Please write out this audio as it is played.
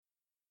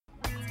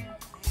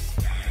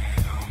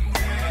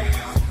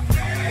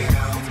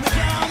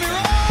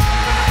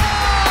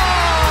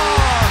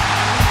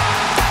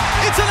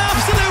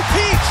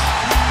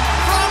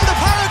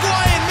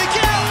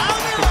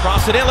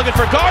Toss it in, looking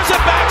for Garza,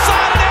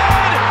 backside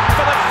and in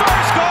for the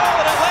first goal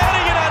in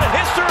Atlanta United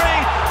history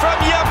from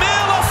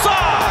Yamil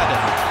Asad.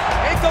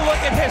 Take a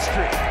look at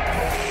history.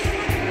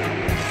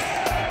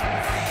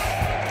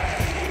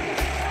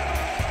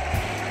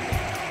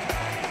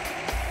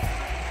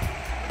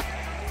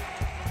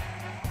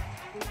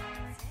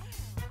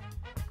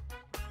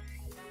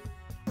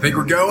 I think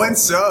we're going.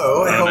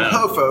 So,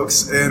 hello,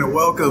 folks, and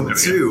welcome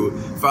to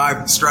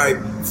Five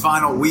Stripe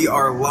Final. We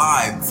are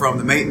live from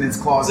the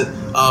maintenance closet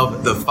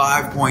of the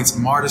 5 Points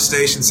MARTA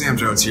station. Sam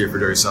Jones here for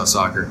Dirty South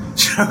Soccer.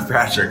 Joe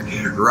Patrick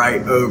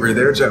right over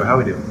there. Joe, how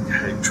we doing?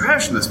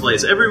 Trashing this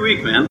place every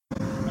week, man.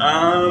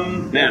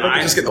 I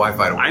just get the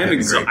Wi-Fi to work.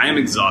 I am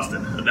exhausted.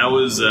 That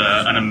was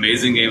an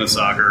amazing game of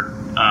soccer.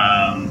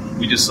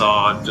 We just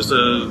saw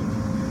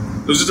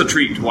it was just a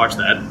treat to watch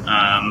that.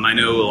 I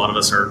know a lot of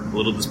us are a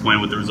little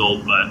disappointed with the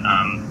result, but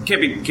can't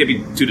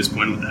be too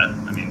disappointed with that.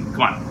 I mean,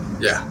 come on.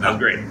 Yeah. That was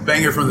great.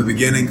 Banger from the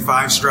beginning.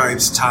 Five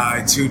Stripes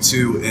tie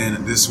 2-2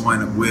 in this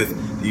one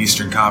with the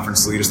Eastern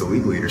Conference leaders, the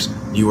league leaders,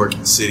 New York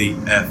City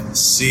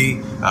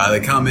FC. They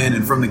come in,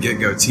 and from the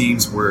get-go,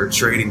 teams were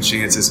trading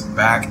chances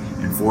back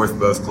and forth,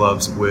 both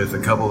clubs with a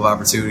couple of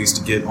opportunities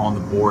to get on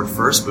the board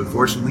first, but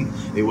fortunately,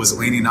 it was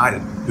Atlanta United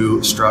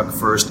who struck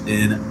first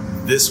in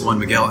this one.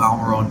 Miguel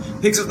Almiron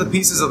picks up the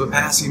pieces of a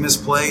pass he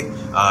misplayed.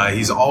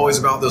 He's always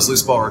about those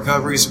loose ball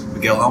recoveries.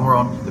 Miguel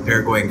Almiron, the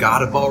Paraguayan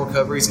god of ball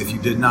recoveries, if you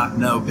did not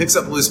know, picks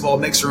up a loose ball,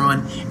 makes a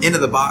run into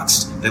the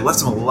box. They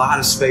left him a lot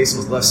of space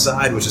on his left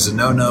side, which is a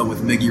no-no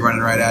with Miggy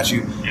running right at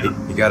you. Yeah.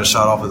 He got a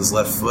shot off with his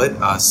left foot.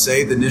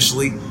 Saved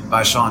initially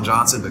by Sean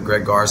Johnson, but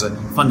Greg Garza,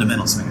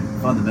 fundamentals,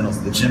 man.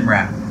 Fundamentals. The gym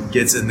rat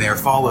gets in there,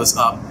 follows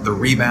up the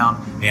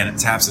rebound, and it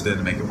taps it in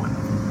to make it 1-0.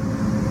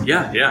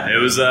 Yeah, it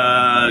was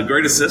a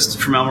great assist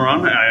from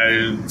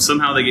Almiron.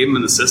 Somehow they gave him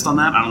an assist on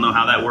that. I don't know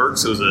how that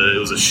works. It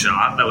was a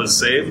shot that was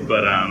saved,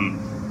 but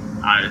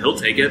he'll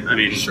take it. I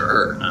mean,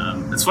 sure.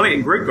 It's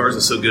funny. Greg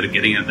Garza's so good at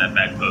getting at that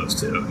back post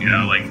too. You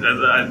know, like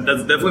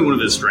that's definitely one of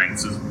his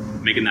strengths is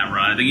making that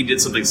run. I think he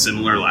did something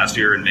similar last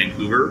year in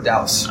Vancouver.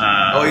 Dallas. He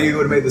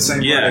would have made the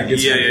same run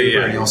against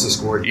Vancouver, and he also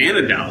scored. And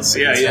in Dallas.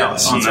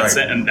 Dallas. On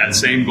that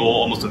same goal,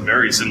 almost a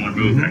very similar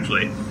move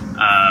actually.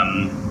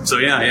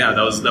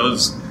 That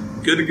was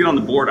good to get on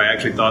the board. I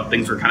actually thought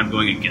things were kind of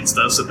going against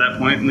us at that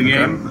point in the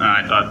game.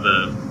 I thought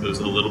it was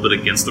a little bit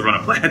against the run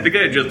of play. I think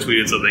I just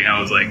tweeted something.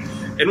 I was like,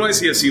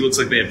 NYCFC looks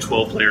like they have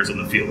 12 players on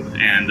the field,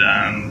 and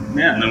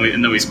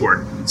then we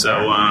scored. So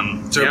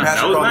Joe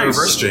Patrick on the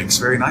reverse jinx.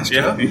 Very nice,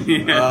 Joe.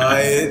 Yeah.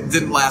 It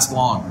didn't last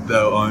long,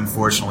 though,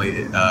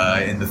 unfortunately.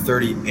 In the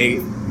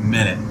 38th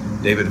minute,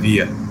 David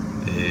Villa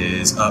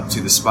is up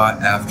to the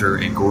spot after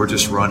a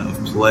gorgeous run of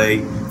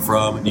play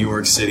from New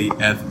York City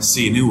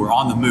FC. New, we're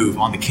on the move,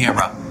 on the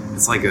camera.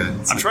 It's like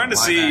I'm trying to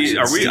see.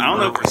 Are we? I don't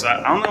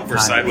know if we're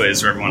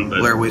sideways for everyone, but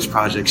Blair Witch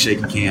Project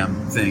shaky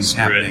cam things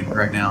happening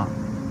right now.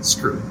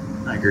 Screw it.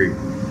 I agree.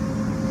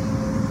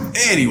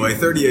 Anyway,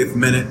 38th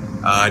minute,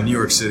 New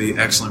York City,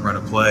 excellent run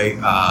of play.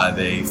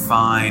 They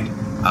find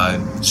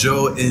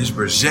Joe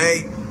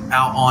Ingeberger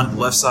out on the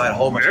left side.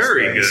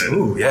 Very good.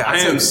 Ooh, yeah. I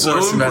am so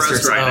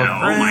impressed right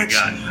now. Oh my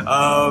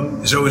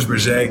god. Joe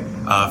Ingeberger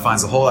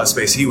finds a whole lot of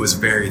space. He was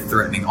very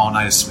threatening all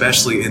night,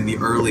 especially in the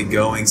early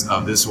goings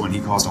of this one. He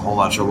caused a whole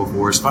lot of trouble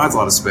for us. Finds a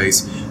lot of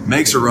space.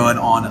 Makes a run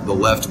on the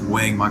left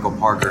wing. Michael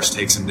Parkhurst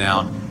takes him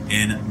down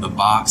in the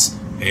box.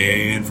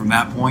 And from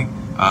that point,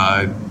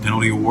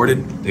 penalty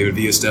awarded. David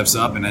Villa steps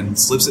up and then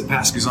slips it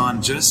past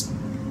Guzan just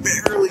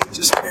barely.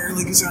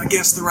 Guzan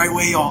gets the right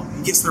way, y'all.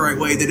 He gets the right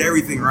way. Did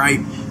everything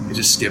right. It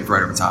just skipped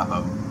right over top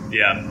of him.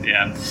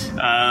 Yeah.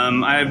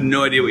 I have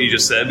no idea what you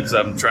just said because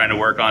I'm trying to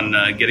work on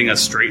getting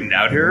us straightened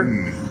out here.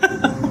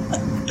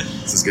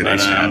 This is good.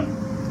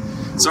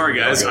 Sorry,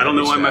 guys. I don't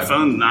know why my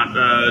phone's not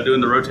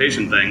doing the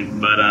rotation thing,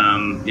 but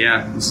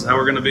this is how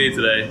we're going to be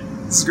today.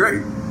 This is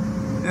great.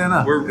 Yeah,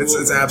 no,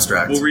 it's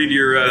abstract. We'll read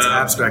your... it's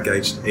abstract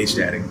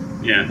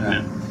H-dating.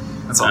 Yeah.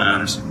 That's all that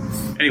matters.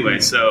 Anyway,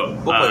 so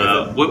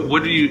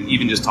what did you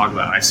even just talk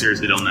about? I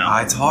seriously don't know.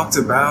 I talked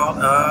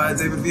about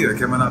David Villa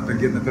coming up and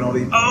getting the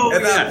penalty. Oh,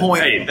 at that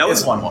point, hey, that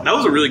was 1-1. That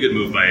was a really good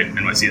move by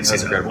NYCFC.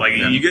 That's incredible. Like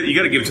you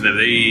got to give it to them.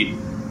 They,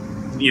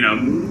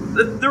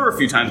 there were a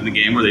few times in the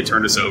game where they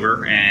turned us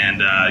over,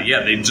 and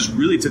they just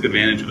really took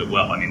advantage of it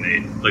well. I mean, they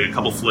like a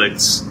couple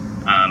flicks.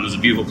 It was a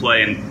beautiful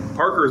play, and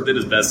Parker did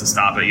his best to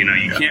stop it.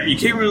 You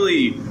can't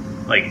really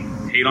like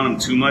hate on him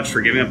too much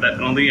for giving up that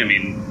penalty. I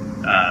mean.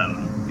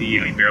 He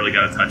barely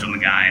got a touch on the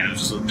guy, and it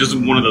was just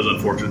one of those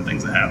unfortunate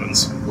things that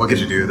happens. What could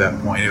you do at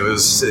that point? It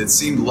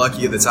seemed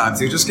lucky at the time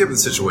too, just given the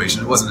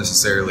situation. It wasn't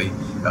necessarily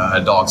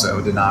a dog's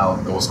denial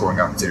of goal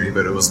scoring opportunity,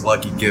 but it was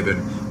lucky given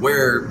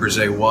where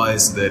Berger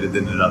was that it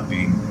ended up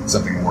being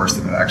something worse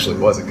than it actually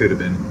was. It could have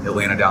been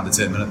Atlanta down to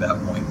 10 men at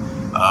that point.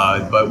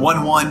 But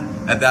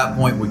 1-1 at that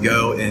point would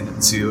go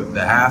into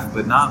the half,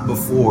 but not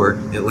before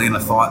Atlanta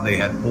thought they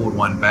had pulled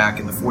one back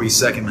in the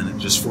 42nd minute,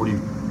 just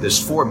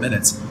 4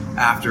 minutes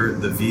after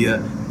the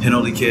Villa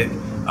penalty kick.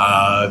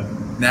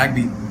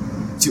 Nagbe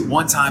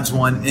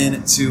 1-1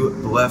 into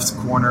the left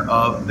corner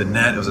of the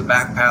net. It was a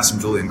back pass from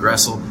Julian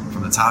Gressel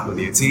from the top of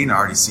the 18. I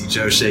already see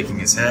Joe shaking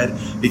his head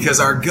because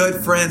our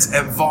good friends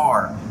at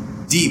VAR,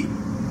 deep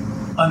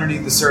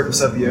underneath the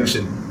surface of the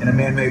ocean in a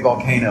man-made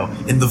volcano,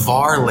 in the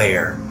VAR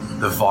lair,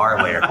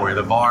 where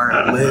the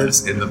VAR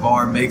lives and the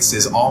VAR makes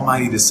his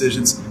almighty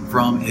decisions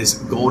from his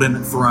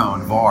golden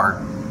throne.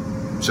 VAR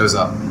shows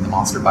up and the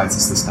monster bites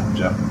us this time,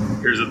 Joe.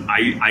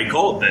 I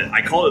called it.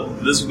 I called it.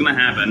 This was going to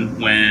happen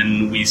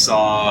when we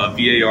saw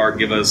VAR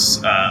give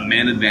us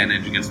man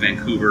advantage against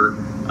Vancouver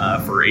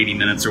for 80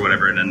 minutes or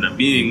whatever it ended up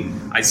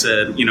being. I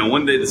said,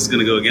 one day this is going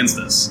to go against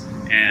us.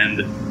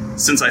 And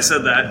since I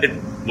said that, it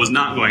was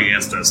not going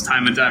against us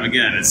time and time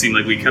again. It seemed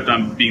like we kept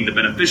on being the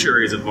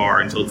beneficiaries of VAR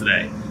until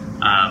today.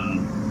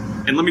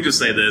 And let me just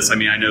say this. I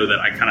mean, I know that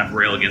I kind of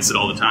rail against it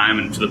all the time,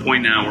 and to the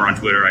point now where on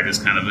Twitter I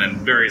just kind of am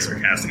very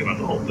sarcastic about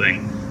the whole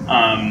thing.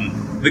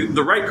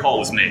 The right call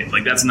was made.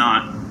 Like, that's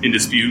not in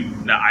dispute.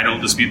 I don't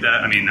dispute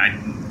that. I mean,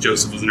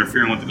 Joseph was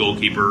interfering with the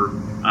goalkeeper.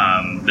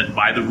 That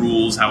by the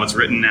rules, how it's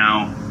written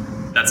now,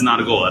 that's not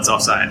a goal. That's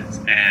offside.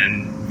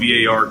 And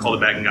VAR called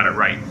it back and got it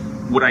right.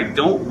 What I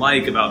don't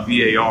like about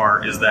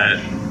VAR is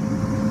that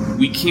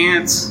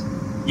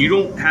you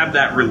don't have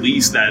that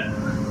release,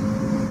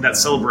 that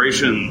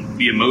celebration,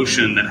 the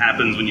emotion that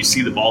happens when you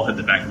see the ball hit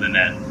the back of the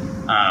net.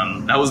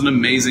 That was an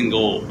amazing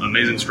goal,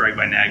 amazing strike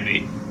by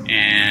Nagby.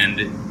 And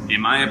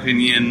in my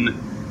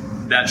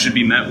opinion, that should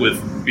be met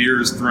with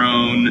beers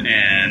thrown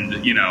and,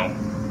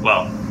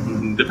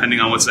 depending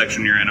on what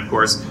section you're in, of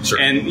course. Sure.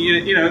 And,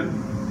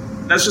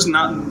 that's just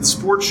not,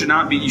 sports should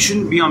not be, you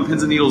shouldn't be on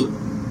pins and needles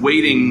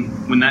waiting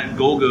when that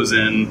goal goes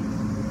in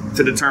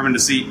to determine to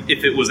see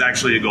if it was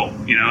actually a goal.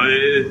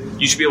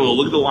 You should be able to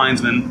look at the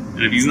linesman,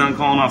 and if he's not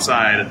calling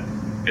offside,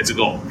 it's a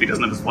goal. If he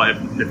doesn't have his flag,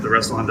 if the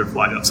rest don't have their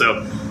flag up.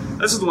 So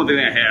this is the one thing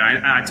I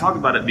had. I talk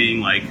about it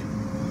being like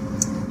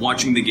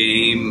watching the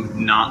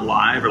game not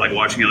live or like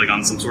watching it like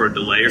on some sort of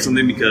delay or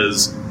something,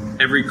 because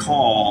every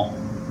call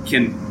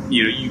can,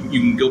 you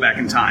can go back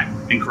in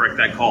time and correct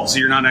that call. So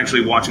you're not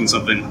actually watching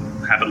something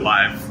happen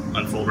live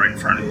unfold right in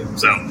front of you.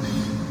 So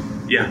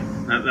yeah.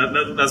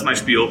 That's my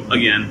spiel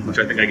again, which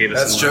I think I gave us.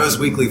 That's Joe's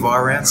weekly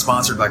VAR rant,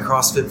 sponsored by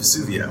CrossFit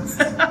Vesuvio.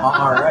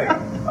 All right,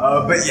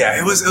 but yeah,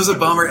 it was a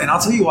bummer, and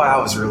I'll tell you why I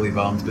was really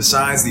bummed.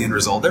 Besides the end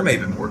result, there may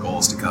have been more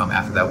goals to come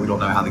after that. We don't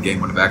know how the game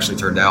would have actually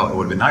turned out. It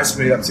would have been nice to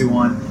make it up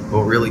 2-1. But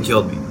what really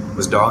killed me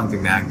was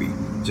Darlington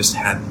Nagby just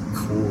had the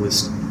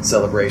coolest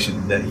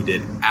celebration that he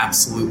did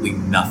absolutely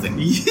nothing.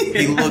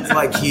 He looked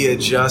like he had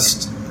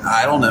just,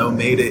 I don't know,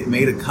 made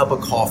a cup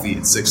of coffee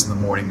at 6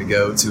 a.m. to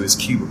go to his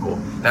cubicle.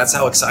 That's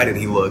how excited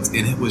he looked,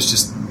 and it was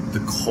just the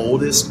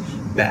coldest,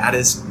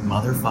 baddest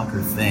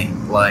motherfucker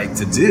thing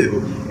to do,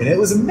 and it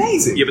was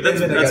amazing. Yeah, but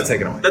got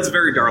taken away. That's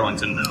very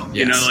Darlington, though.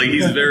 Yes.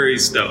 He's very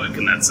stoic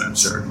in that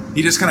sense. Sure,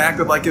 he just kind of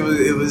acted like it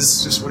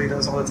was just what he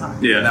does all the time.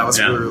 Yeah, and that was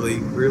really,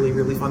 really,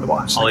 really fun to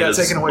watch. All he does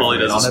is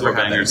score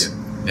bangers.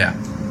 Yeah.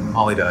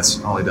 All he does.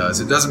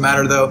 It doesn't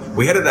matter, though.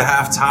 We headed the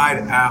half tied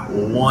at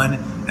 1,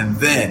 and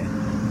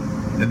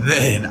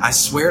then, I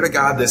swear to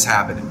God, this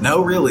happened.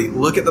 No, really,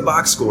 look at the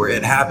box score.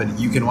 It happened.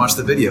 You can watch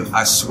the video.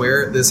 I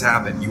swear this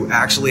happened. You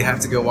actually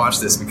have to go watch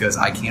this, because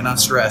I cannot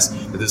stress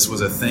that this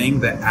was a thing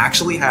that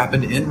actually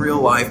happened in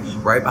real life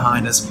right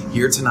behind us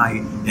here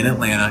tonight in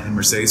Atlanta in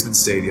Mercedes-Benz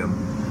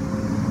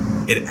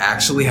Stadium. It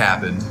actually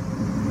happened.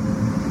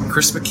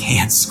 Chris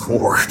McCann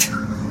scored.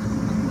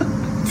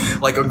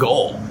 Like a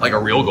goal, like a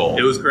real goal.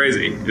 It was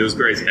crazy.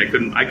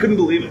 I couldn't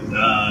believe it.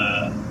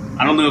 I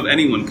don't know if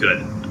anyone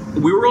could.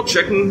 We were all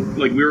checking,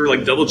 we were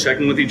double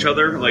checking with each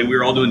other. We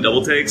were all doing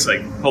double takes.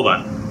 Hold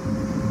on.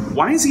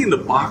 Why is he in the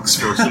box,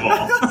 first of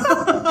all?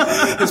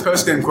 His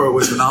post-game quote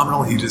was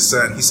phenomenal. He just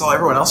said he saw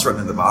everyone else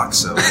running in the box,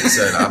 so he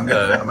said, I'm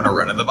gonna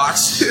run in the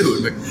box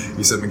too.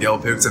 He said Miguel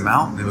picked him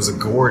out, and it was a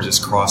gorgeous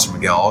cross from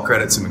Miguel. All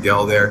credit to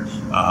Miguel there.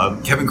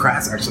 Kevin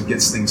Kratz actually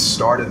gets things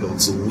started.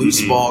 It's a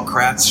loose ball.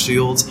 Kratz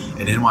shields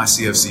an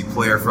NYCFC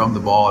player from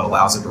the ball. It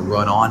allows it to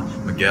run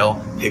on.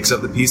 Miguel picks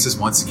up the pieces.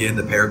 Once again,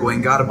 the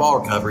Paraguayan god of ball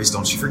recoveries.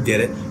 Don't you forget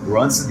it.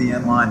 Runs to the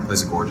end line,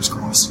 plays a gorgeous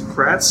cross.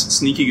 Kratz,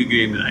 sneaky good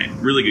game tonight.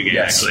 Really good game,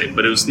 actually.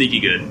 But it was sneaky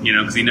good,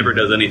 because he never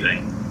does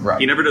anything. Right.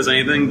 He never does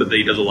anything, but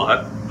he does a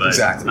lot. But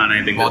exactly. It's not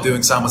anything. While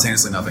doing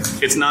simultaneously nothing.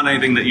 It's not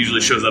anything that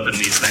usually shows up in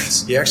these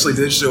things. He actually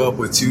did show up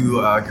with 2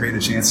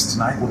 creative chances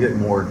tonight. We'll get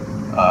more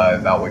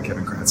about what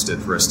Kevin Kratz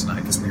did for us tonight,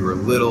 because we were a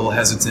little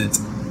hesitant.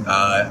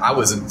 I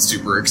wasn't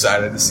super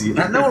excited to see it.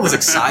 No one was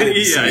excited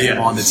to see him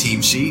on the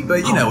team sheet,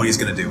 but you know what he's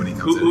going to do when he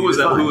comes in. Who was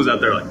out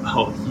there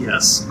oh,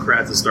 yes,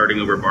 Kratz is starting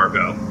over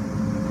Barco.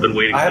 Been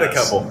waiting. I had a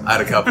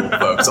couple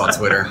folks on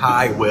Twitter.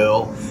 Hi,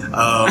 Will.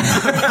 But,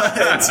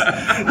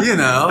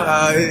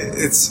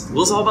 it's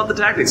Will's all about the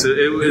tactics.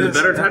 It was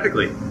better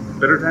tactically.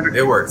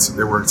 It worked.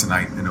 It worked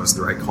tonight, and it was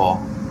the right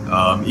call.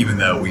 Even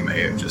though we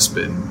may have just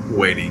been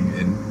waiting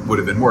and would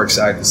have been more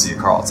excited to see a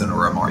Carlton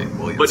or a Mario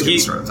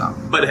Williams start at the top.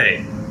 But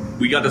hey,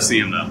 we got to see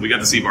him though. We got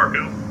to see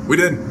Barco. We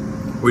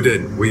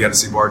did. We got to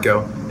see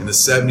Barco in the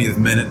 70th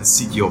minute.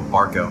 Ezequiel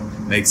Barco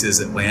makes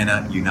his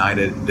Atlanta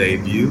United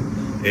debut.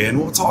 And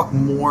we'll talk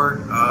more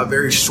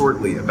very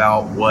shortly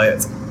about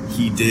what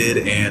he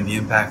did and the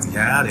impact he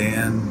had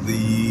and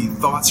the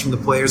thoughts from the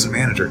players and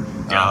manager.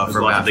 There's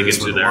a lot to dig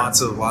into there.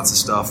 Lots of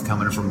stuff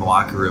coming from the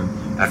locker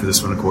room after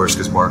this one, of course,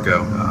 because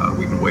Barco,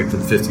 we've been waiting for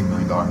the $15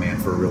 million man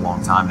for a real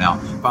long time now.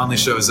 Finally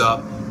shows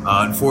up.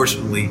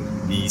 Unfortunately,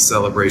 the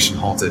celebration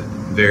halted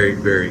very,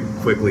 very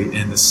quickly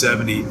in the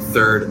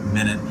 73rd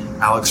minute.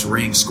 Alex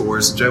Ring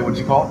scores. Joe, what did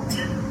you call it?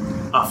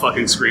 A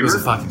fucking screamer? It was a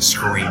fucking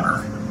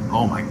screamer.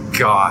 Oh my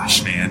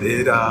gosh, man!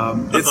 A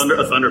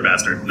thunder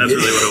bastard. That's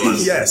really what it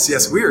was.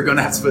 yes. We are going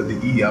to have to put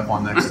the E up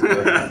on next to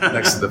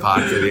the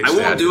podcast. I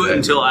won't do it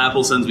until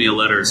Apple sends me a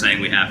letter saying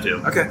we have to.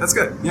 Okay, that's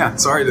good. Yeah,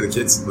 sorry to the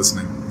kids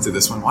listening to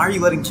this one. Why are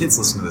you letting kids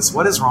listen to this?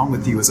 What is wrong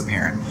with you as a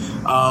parent?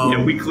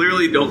 We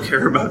clearly don't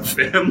care about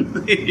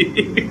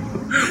family.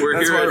 We're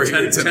here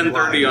at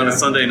 10:30 on a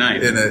Sunday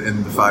night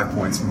in the 5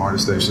 Points from Marta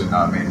Station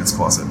maintenance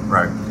closet,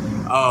 right?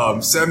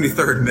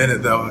 73rd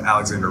minute though,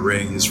 Alexander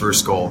Ring, his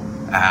first goal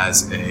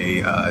as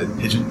a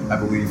Pigeon, I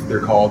believe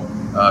they're called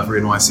for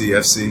NYC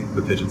FC,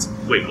 the Pigeons.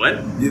 Wait, what?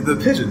 Yeah, the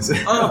Pigeons.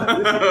 Oh,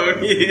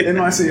 yeah.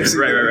 NYC FC.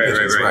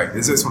 Right.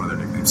 It's one of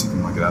their nicknames. You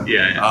can look it up.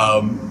 Yeah.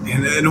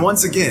 And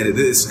once again,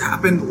 this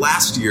happened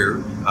last year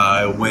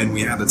when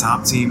we had the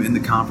top team in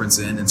the conference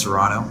in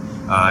Toronto.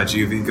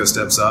 Giovinco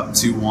steps up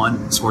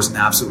 2-1, scores an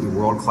absolutely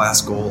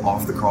world-class goal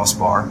off the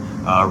crossbar.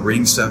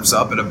 Ring steps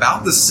up at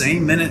about the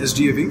same minute as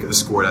Giovinco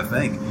scored, I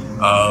think,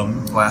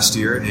 last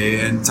year.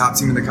 And top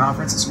team in the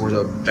conference scores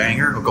a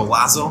banger, a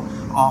golazo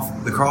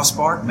off the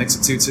crossbar, makes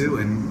it 2-2,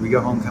 and we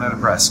go home kind of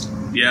depressed.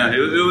 Yeah,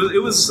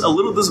 it was a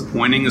little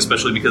disappointing,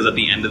 especially because at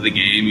the end of the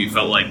game, you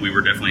felt like we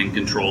were definitely in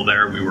control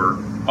there. We were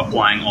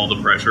applying all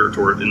the pressure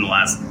in the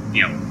last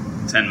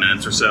 10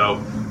 minutes or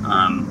so.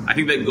 I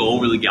think that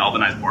goal really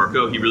galvanized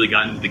Barco. He really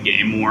got into the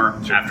game more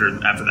after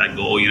that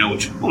goal,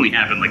 which only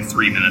happened like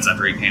 3 minutes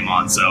after he came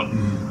on. So,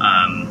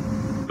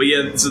 but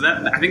yeah, so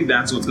that I think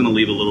that's what's going to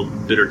leave a little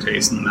bitter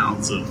taste in the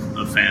mouths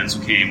of fans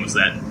who came. Was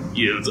that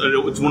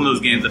it's one of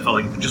those games that felt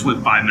like if it just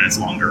went 5 minutes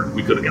longer,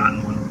 we could have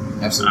gotten one.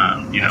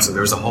 Absolutely. So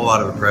there was a whole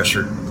lot of the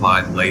pressure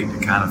applied late.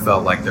 It kind of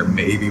felt like there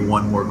may be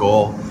one more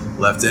goal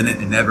left in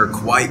it. It never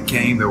quite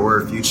came. There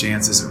were a few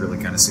chances. It really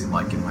kind of seemed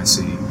like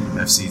NYC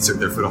FC took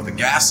their foot off the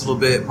gas a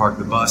little bit, parked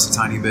the bus a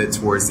tiny bit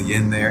towards the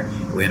end there.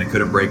 Atlanta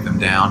couldn't break them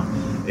down.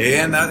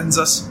 And that ends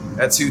us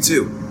at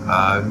 2-2.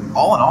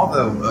 All in all,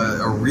 though,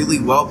 a really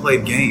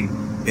well-played game.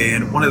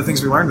 And one of the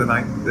things we learned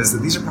tonight is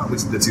that these are probably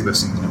the two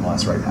best teams in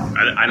MLS right now.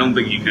 I don't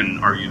think you can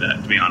argue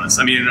that, to be honest.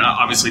 I mean,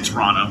 obviously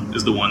Toronto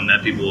is the one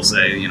that people will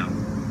say,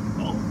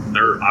 well,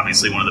 they're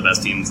obviously one of the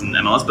best teams in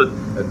MLS, but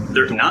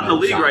they're not in the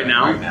league right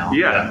now.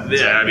 Yeah.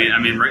 I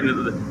mean, right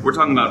now we're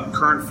talking about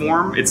current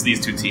form. It's these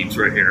two teams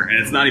right here, and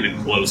it's not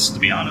even close, to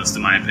be honest,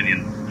 in my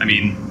opinion. I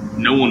mean,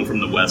 no one from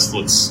the West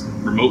looks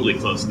remotely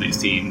close to these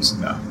teams.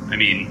 No. I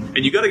mean,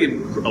 and you got to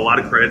give a lot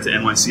of credit to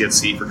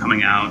NYCFC for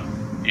coming out.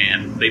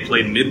 And they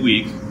played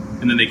midweek,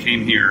 and then they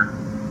came here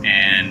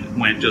and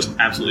went just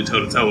absolutely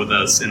toe-to-toe with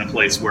us in a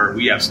place where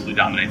we absolutely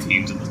dominate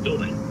teams in this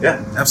building.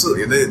 Yeah,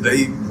 absolutely.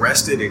 They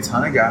rested a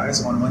ton of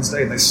guys on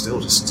Wednesday, and they still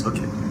just took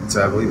it.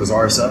 So I believe it was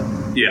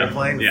RSL. Yeah. They're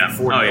playing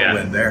 4-0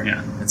 win there.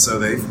 Yeah. And so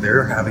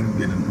they're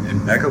having an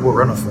impeccable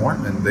run of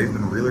form, and they've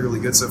been really, really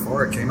good so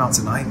far. It came out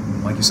tonight,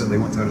 and like you said, they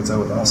went toe-to-toe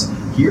with us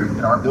here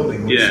in our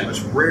building,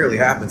 which rarely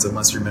happens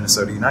unless you're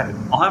Minnesota United.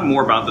 I'll have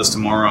more about this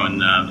tomorrow in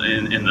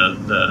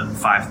the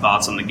 5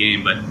 thoughts on the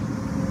game, but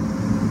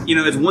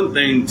it's one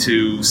thing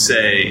to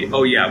say,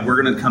 oh yeah,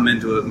 we're going to come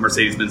into a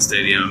Mercedes-Benz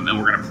Stadium and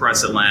we're going to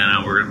press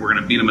Atlanta, we're going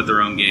to beat them at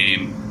their own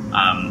game.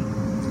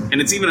 And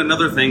it's even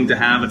another thing to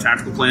have a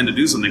tactical plan to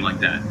do something like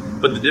that.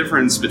 But the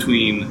difference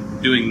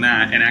between doing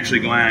that and actually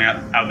going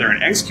out there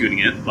and executing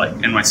it, like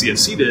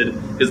NYCFC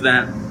did, is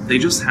that they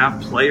just have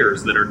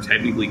players that are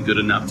technically good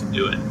enough to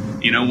do it.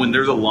 When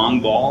there's a long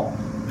ball,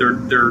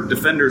 their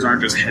defenders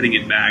aren't just heading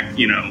it back,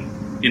 in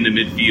the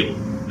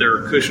midfield.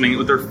 They're cushioning it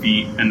with their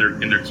feet, and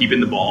they're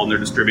keeping the ball, and they're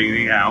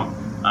distributing it out.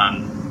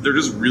 They're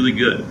just really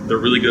good. They're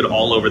really good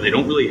all over. They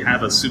don't really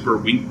have a super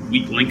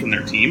weak link in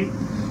their team,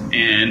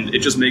 and it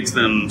just makes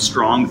them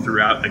strong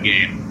throughout the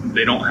game.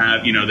 They don't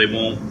have, they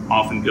won't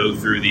often go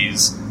through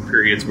these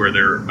periods where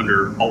they're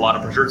under a lot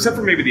of pressure, except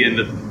for maybe the end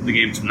of the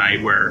game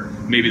tonight where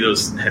maybe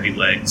those heavy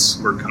legs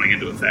were coming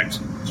into effect.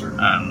 Sure.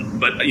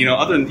 But,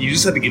 other than, you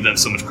just have to give them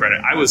so much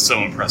credit. I was so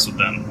impressed with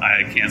them.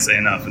 I can't say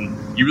enough.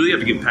 And you really have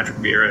to give Patrick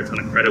Vieira a ton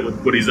of credit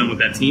with what he's done with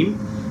that team.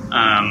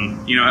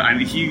 He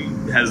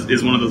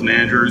is one of those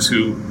managers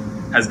who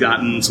has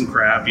gotten some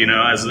crap,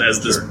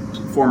 as this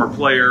former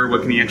player.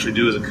 What can he actually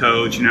do as a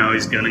coach?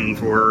 He's gunning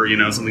for,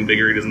 something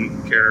bigger. He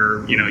doesn't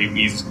care.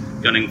 He's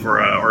gunning for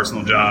a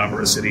Arsenal job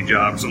or a City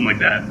job or something like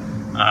that.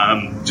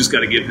 Just got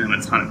to give him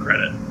a ton of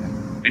credit.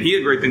 And he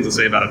had great things to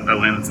say about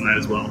Atlanta tonight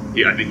as well.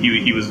 Yeah, I think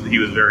he was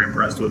very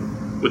impressed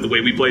with the way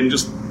we played and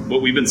just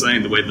what we've been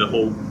saying, the way the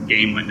whole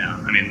game went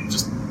down. I mean,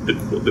 just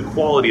the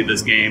quality of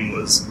this game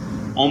was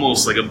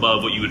almost like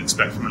above what you would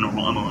expect from a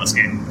normal MLS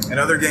game. In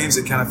other games,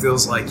 it kind of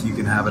feels like you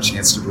can have a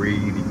chance to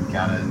breathe. You can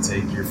kind of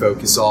take your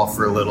focus off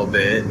for a little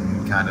bit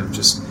and kind of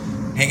just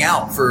hang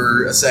out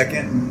for a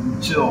second and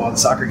chill while the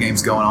soccer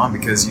game's going on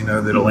because you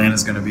know that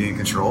Atlanta's going to be in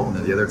control and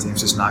that the other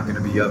team's just not going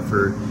to be up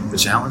for the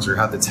challenge or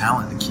have the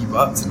talent to keep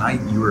up.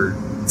 Tonight, you were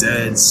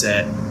dead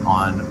set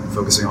on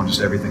focusing on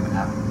just everything that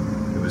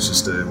happened. It was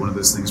just one of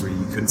those things where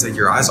you couldn't take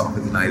your eyes off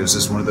it tonight. It was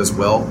just one of those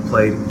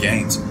well-played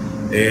games.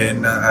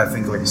 And I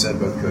think, like you said,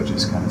 both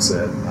coaches kind of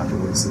said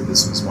afterwards that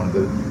this was one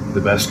of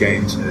the best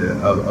games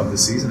of the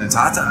season. And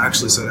Tata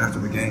actually said after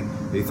the game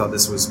that he thought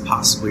this was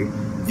possibly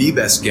the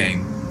best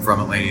game from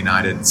Atlanta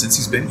United since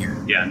he's been here.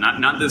 Yeah,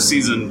 not this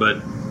season,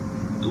 but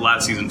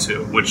last season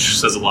too, which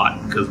says a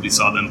lot because we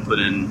saw them put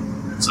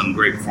in some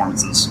great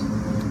performances.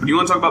 But do you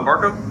want to talk about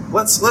Barco?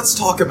 Let's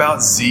talk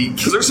about Zeke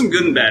because there's some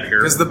good and bad here.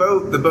 Because the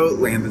boat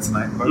landed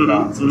tonight,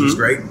 which was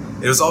great.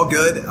 It was all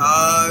good,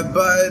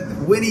 but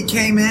when he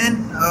came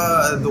in,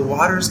 the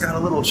waters got a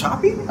little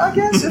choppy, I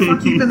guess, if we're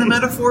keeping the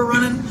metaphor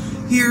running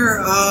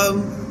here.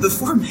 The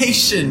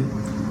formation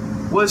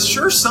was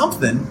sure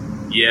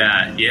something.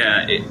 Yeah.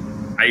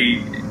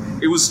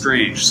 It was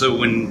strange. So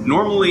when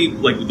normally,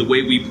 like the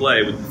way we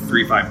play with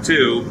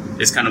 3-5-2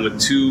 is kind of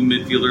with two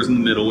midfielders in the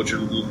middle, which are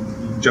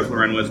Jeff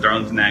Lorenwitz,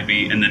 Darlington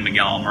Nagbe, and then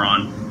Miguel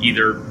Almiron,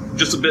 either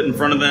just a bit in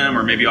front of them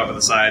or maybe off to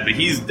the side, but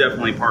he's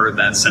definitely part of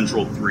that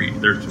central three.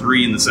 There's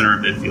three in the center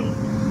of midfield.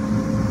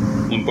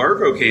 When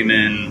Barco came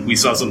in, we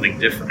saw something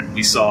different.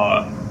 We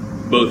saw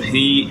both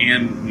he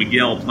and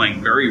Miguel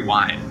playing very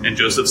wide, and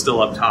Joseph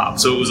still up top.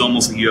 So it was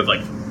almost like you have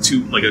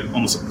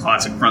almost a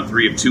classic front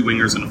three of two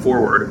wingers and a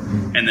forward,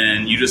 and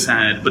then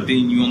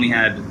then you only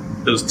had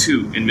those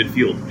two in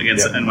midfield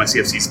against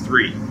NYCFC's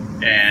three,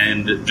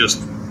 and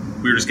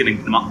we were just getting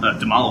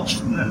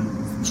demolished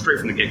straight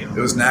from the get-go.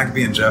 It was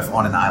Nagbe and Jeff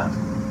on an island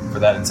for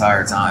that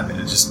entire time, and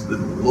it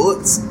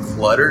looked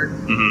cluttered.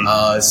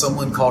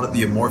 Someone called it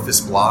the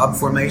amorphous blob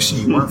formation.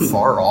 You weren't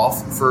far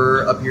off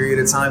for a period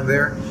of time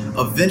there.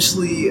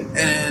 Eventually,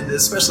 and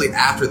especially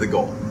after the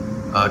goal,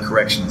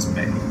 corrections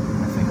made.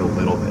 I think a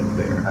little bit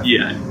there. We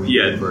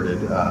converted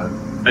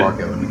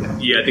Barco and Miguel.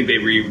 Yeah, I think they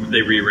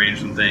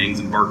rearranged some things,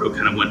 and Barco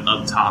kind of went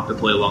up top to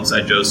play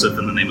alongside Joseph,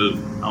 and then they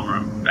moved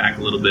Almiron back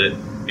a little bit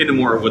into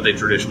more of what they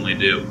traditionally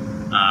do.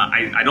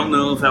 I don't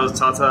know if that was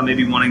Tata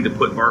maybe wanting to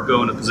put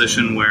Barco in a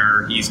position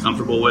where he's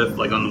comfortable with,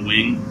 like on the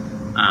wing,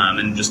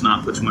 and just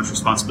not put too much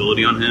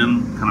responsibility on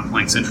him, kind of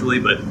playing centrally.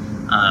 But,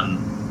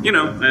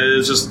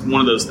 it's just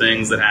one of those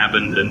things that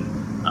happened.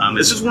 And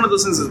it's just one of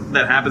those things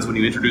that happens when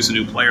you introduce a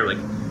new player. Like,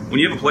 when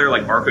you have a player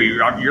like Barco, you're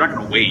not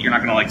going to wait. You're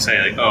not going to,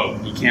 say, oh,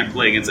 he can't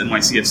play against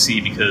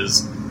NYCFC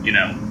because,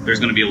 there's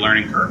going to be a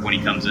learning curve when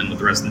he comes in with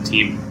the rest of the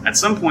team. At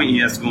some point, he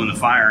has to go in the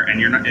fire, and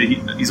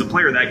he's a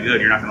player that good,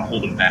 you're not going to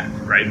hold him back,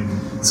 right?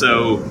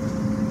 So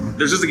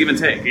there's just a give and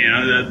take.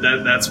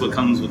 That's what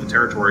comes with the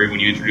territory. When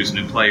you introduce a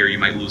new player, you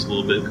might lose a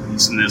little bit of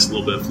cohesiveness, a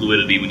little bit of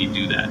fluidity when you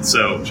do that.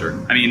 So, sure.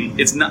 I mean,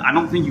 it's not. I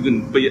don't think you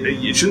can, but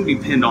it shouldn't be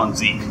pinned on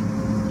Zeke.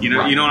 You know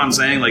what I'm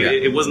saying? Like,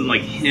 it wasn't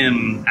like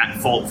him at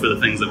fault for the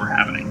things that were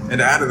happening. And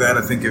to add to that,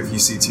 I think if you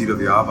see Tito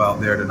Villalba out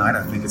there tonight,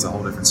 I think it's a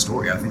whole different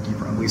story. I think you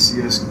probably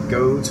see us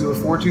go to a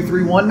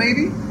 4-2-3-1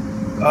 maybe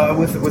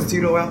with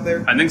Tito out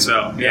there. I think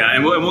so. Yeah,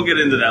 and we'll get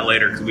into that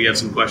later because we have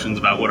some questions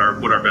about what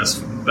our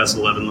best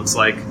 11 looks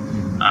like.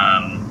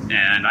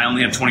 And I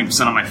only have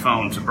 20% on my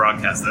phone to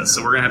broadcast this,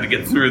 so we're gonna have to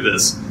get through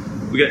this.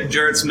 We got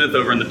Jared Smith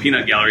over in the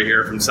Peanut Gallery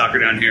here from Soccer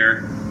Down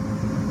Here.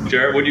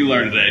 Jared, what did you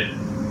learn today?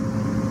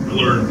 I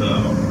learned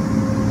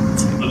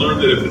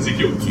that if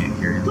Ezekiel can't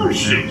hear you.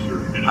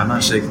 I'm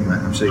not shaking that.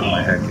 I'm shaking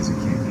my head because you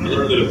can't hear. I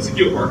learned that if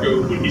Ezekiel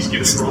Barco, when he's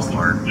getting across the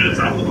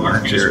top of the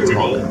box, he just scored a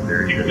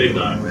goal. He could make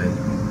that.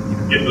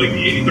 Get like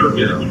the 83rd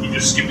minute when he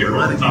just skipped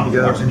across the top of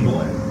the box. If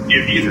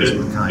he had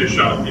the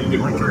shot, he would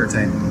have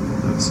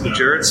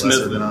Jared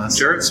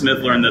Smith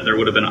learned that there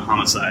would have been a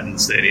homicide in the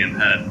stadium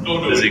had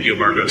Ezekiel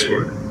Barco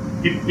scored.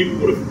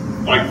 People would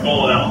have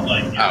fallen out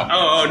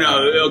Oh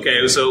no!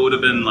 Okay, so it would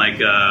have been like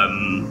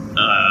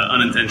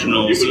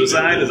unintentional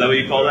suicide. Is that what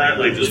you call that?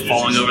 Like just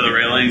falling over the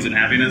railings in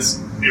happiness.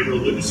 A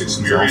religious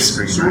experience,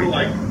 sort of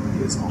like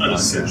an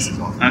ascension.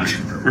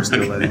 We're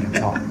still letting him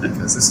talk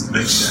because this is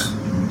Big Show.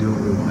 We do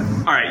what we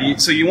want. All right.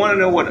 So you want to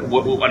know what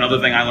another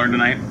thing I learned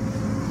tonight?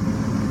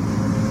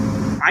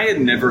 I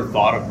had never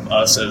thought of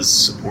us as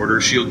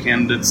supporter shield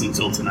candidates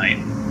until tonight.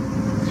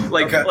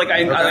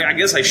 I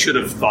guess I should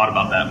have thought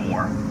about that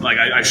more. Like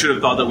I should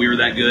have thought that we were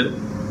that good.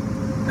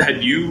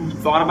 Had you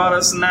thought about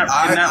us in that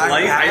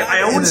light?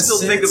 I always still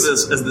think of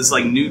this as this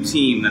like new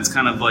team that's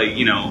kind of like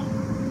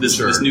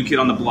this new kid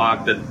on the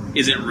block that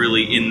isn't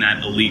really in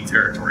that elite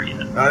territory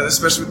yet.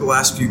 Especially with the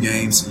last few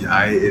games, it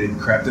had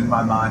crept in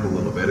my mind a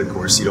little bit. Of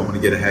course, you don't want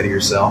to get ahead of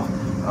yourself.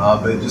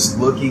 But just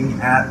looking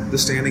at the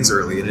standings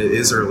early, and it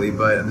is early,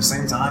 but at the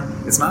same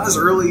time, it's not as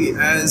early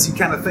as you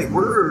kind of think.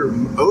 We're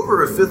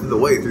over a fifth of the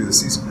way through the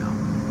season now,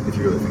 if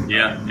you really think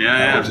about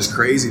it. Which is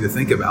crazy to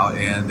think about.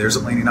 And there's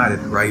Atlanta United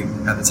right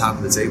at the top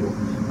of the table,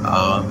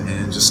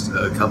 and just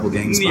a couple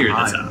games near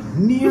behind. the top.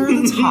 Near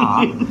the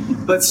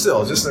top. but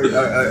still, just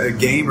a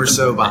game or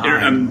so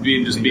behind. I'm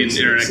being an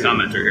internet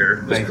commenter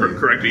here. Thank you.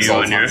 Correcting you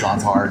on here.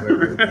 Zon's hard,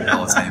 whatever the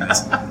hell his name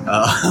is.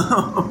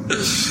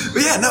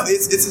 But yeah, no,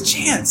 it's a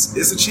chance.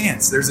 It's a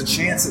chance. There's a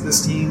chance that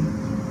this team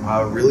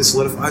really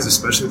solidifies,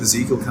 especially with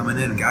Ezekiel coming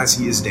in. And guys,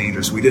 he is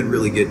dangerous. We didn't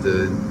really get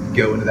to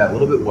go into that a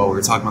little bit while we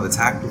were talking about the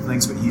tactical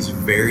things, but he's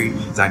very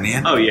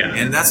dynamic. Oh, yeah.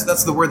 And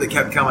that's the word that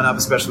kept coming up,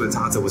 especially with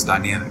Tata, was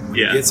dynamic. When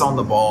he gets on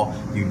the ball,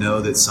 you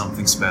know that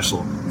something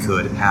special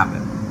could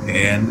happen.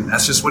 And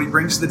that's just what he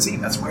brings to the team.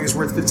 That's why he's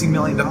worth $15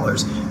 million.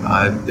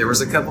 There was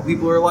a couple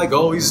people who are like,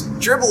 "Oh, he's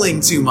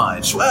dribbling too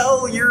much."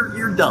 Well,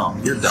 you're dumb.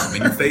 You're dumb,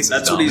 and your face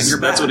is dumb.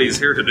 That's what he's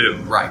here to do.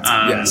 Right.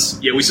 Yes.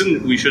 Yeah, we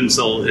shouldn't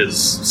sell his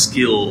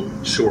skill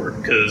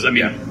short, because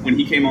when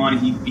he came on,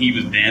 he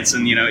was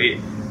dancing. You know,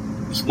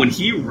 when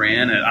he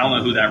ran, I don't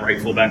know who that right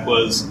fullback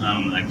was.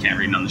 I can't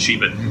read it on the sheet,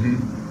 but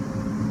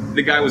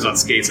the guy was on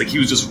skates. Like, he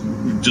was just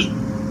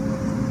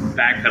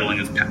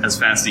backpedaling as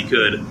fast as he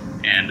could.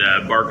 And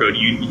Barcode,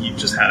 he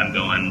just had him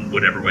going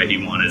whatever way he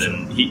wanted,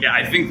 and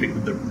I think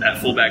that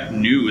fullback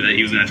knew that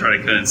he was going to try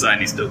to cut inside,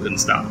 and he still couldn't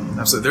stop him.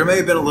 Absolutely, there may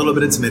have been a little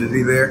bit of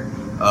timidity there,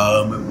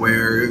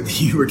 where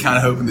you were kind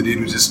of hoping the dude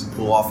would just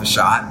pull off a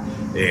shot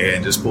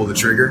and just pull the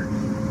trigger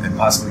and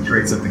possibly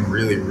create something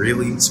really,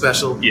 really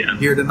special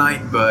here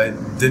tonight, but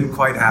didn't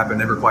quite happen.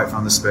 Never quite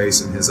found the space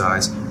in his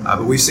eyes.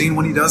 But we've seen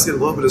when he does get a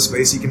little bit of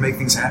space, he can make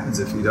things happen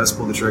if he does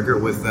pull the trigger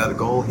with that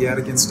goal he had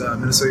against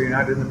Minnesota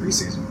United in the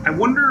preseason. I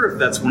wonder if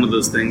that's one of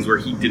those things where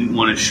he didn't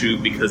want to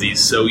shoot because he's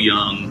so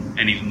young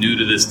and he's new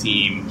to this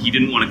team. He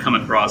didn't want to come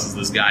across as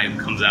this guy who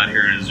comes out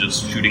here and is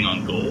just shooting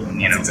on goal and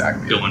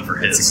going for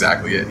his. That's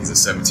exactly it. He's a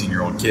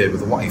 17-year-old kid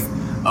with a wife.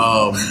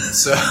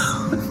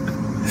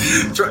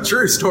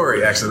 True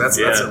story, actually. That's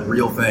a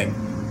real thing.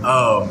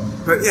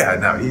 But yeah,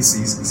 no,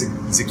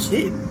 he's a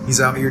kid. He's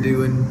out here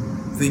doing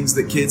things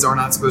that kids are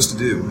not supposed to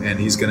do, and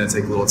he's going to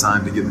take a little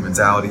time to get the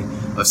mentality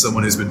of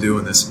someone who's been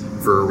doing this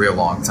for a real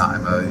long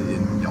time.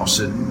 And y'all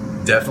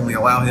should definitely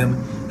allow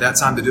him that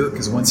time to do it,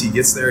 because once he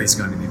gets there, he's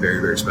going to be very,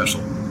 very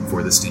special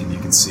for this team. You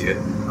can see it.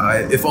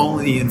 If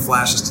only in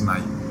flashes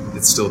tonight,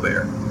 it's still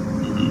there.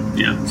 Mm-hmm.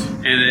 Yeah,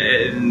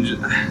 and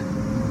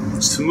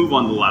just to move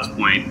on to the last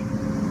point.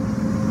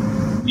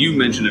 You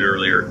mentioned it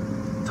earlier.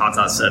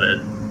 Tata said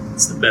it.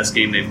 It's the best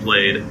game they've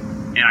played.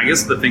 And I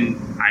guess the thing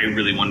I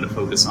really wanted to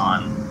focus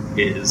on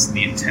is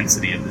the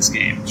intensity of this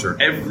game. Sure.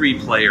 Every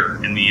player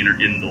in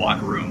the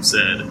locker room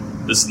said,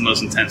 "This is the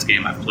most intense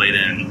game I've played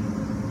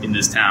in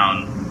this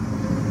town."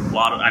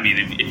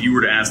 If you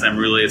were to ask them,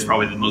 really, it's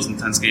probably the most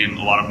intense game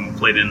a lot of them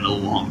played in a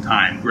long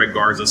time. Greg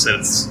Garza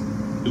said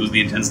it was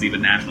the intensity of a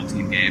national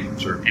team game.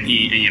 Sure. And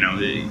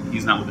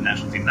he's not with the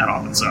national team that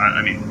often. So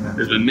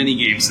there's been many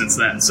games since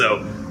then.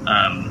 So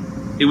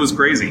it was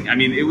crazy.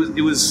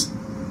 It was,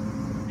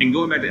 and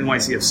going back to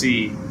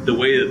NYCFC, the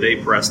way that they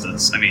pressed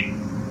us.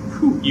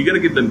 You got to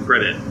give them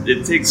credit.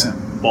 It takes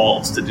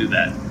balls to do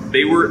that.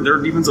 Their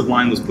defensive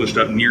line was pushed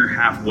up near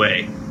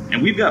halfway,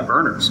 and we've got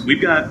burners.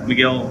 We've got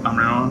Miguel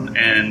Amron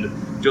and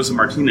Joseph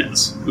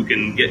Martinez who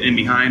can get in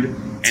behind.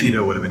 And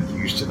Tito would have been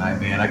huge tonight,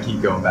 man. I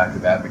keep going back to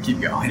that, but keep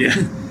going. Yeah.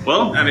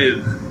 Well,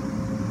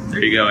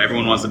 there you go.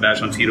 Everyone wants to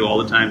bash on Tito all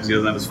the time because he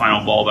doesn't have his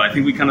final ball, but I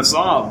think we kind of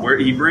saw where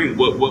he brings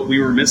what we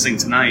were missing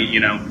tonight.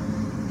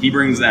 He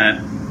brings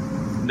that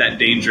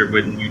danger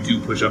when you do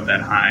push up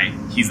that high.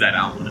 He's that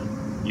outlet.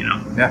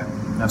 Yeah,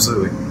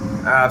 absolutely.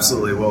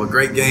 Well, a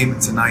great game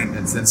tonight, an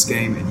intense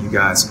game, and you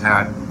guys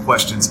had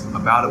questions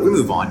about it. We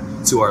move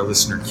on to our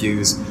listener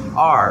cues.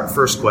 Our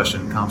first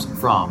question comes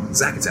from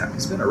Zach Attack.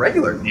 He's been a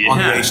regular on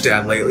the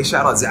H-Dad lately.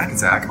 Shout out Zach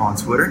Attack on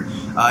Twitter.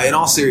 In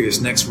all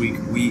seriousness, next week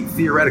we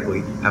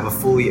theoretically have a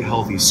fully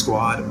healthy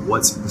squad.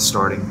 What's the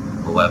starting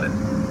 11?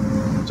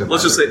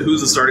 Let's just say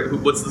what's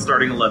the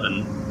starting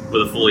 11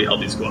 with a fully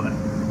healthy squad?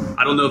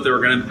 I don't know if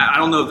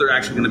they're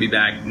actually going to be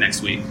back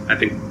next week. I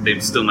think they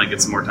still might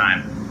get some more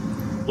time.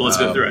 Well, let's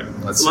go through it.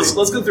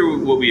 Let's go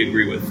through what we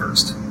agree with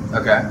first.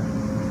 Okay.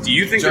 Do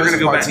you think they're going to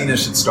go back?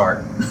 Martinez should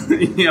start.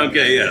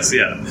 Okay. Yes.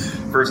 Yeah.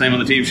 First name on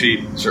the team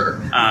sheet. Sure.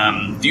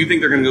 Do you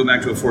think they're going to go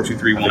back to a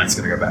 4-2-3-1? I think it's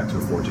going to go back to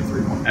a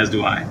 4-2-3-1. As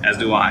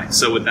do I.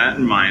 So with that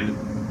in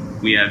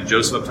mind, we have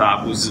Joseph up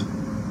top.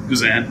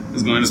 Guzan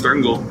is going to start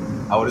in goal.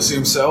 I would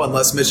assume so,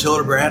 unless Mitch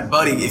Hildebrandt.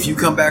 Buddy, if you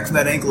come back from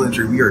that ankle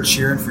injury, we are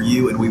cheering for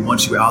you, and we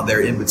want you out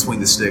there in between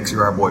the sticks.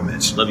 You're our boy,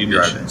 Mitch. Love you, Mitch.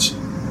 You're our Mitch.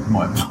 Come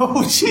on.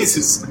 Oh,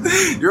 Jesus.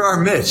 You're our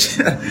Mitch.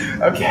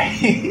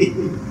 Okay.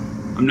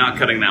 I'm not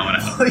cutting that one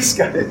out. Please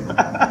cut it.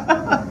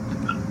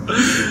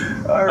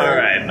 All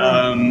right.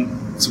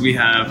 So we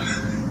have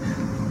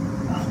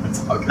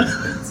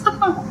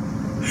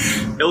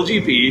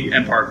LGP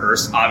and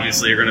Parkhurst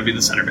obviously are going to be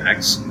the center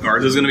backs.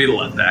 Garza is going to be the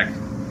left back.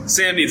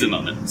 Sam needs a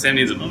moment.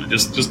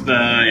 Just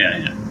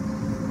yeah.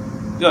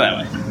 Go that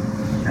way.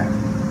 Okay.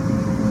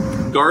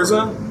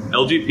 Garza,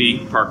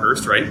 LGP,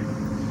 Parkhurst, right?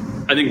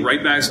 I think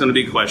right back's going to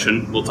be a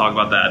question. We'll talk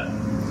about that.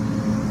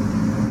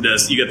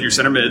 You got your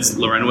center mids,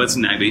 Lorenowitz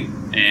and Nagby,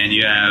 and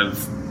you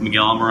have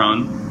Miguel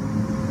Almiron,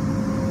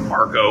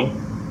 Marco,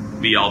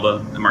 Villalba,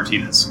 and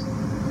Martinez.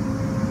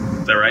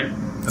 Is that right?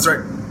 That's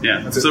right.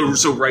 Yeah.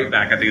 So right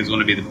back, I think, is going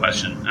to be the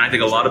question. And I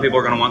think a lot of people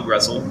are going to want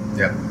Gressel.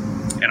 Yeah.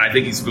 And I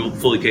think he's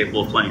fully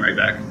capable of playing right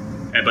back.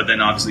 But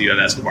then obviously you have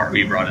Escobar, who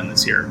you brought in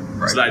this year.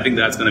 Right. So I think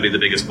that's going to be the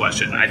biggest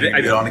question. I think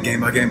on a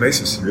game-by-game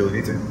basis. You really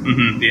need to.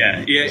 Mm-hmm,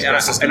 yeah.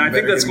 And I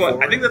think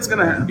that's going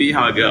to be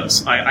how it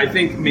goes. I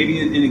think maybe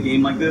in a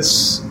game like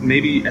this,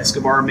 maybe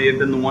Escobar may have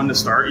been the one to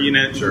start.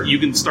 Sure. You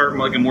can start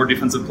like a more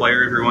defensive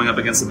player if you're going up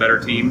against a better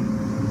team.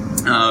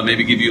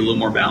 Maybe give you a little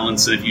more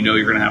balance if you know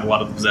you're going to have a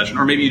lot of the possession.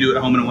 Or maybe you do it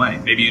at home and away.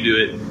 Maybe you do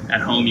it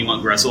at home, you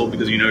want Gressel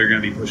because you know you're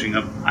going to be pushing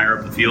up higher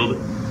up the field.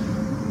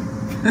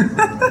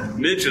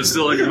 Mitch is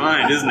still in your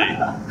mind, isn't he?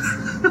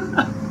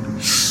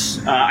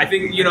 I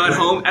think at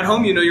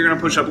home you're going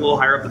to push up a little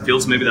higher up the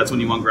field, so maybe that's when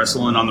you want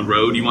Gressel, and on the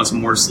road you want some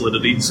more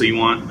solidity, so you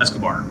want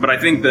Escobar. But I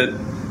think that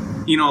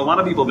a lot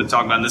of people have been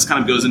talking about, and this kind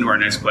of goes into our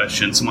next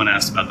question. Someone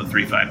asked about the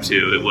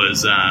 3-5-2. It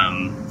was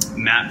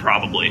Matt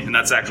Probably, and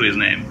that's actually his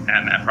name.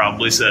 Matt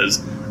Probably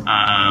says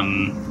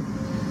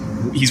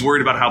he's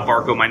worried about how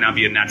Barco might not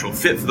be a natural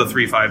fit for the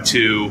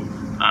 3-5-2,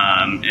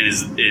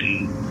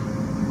 and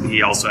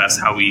he also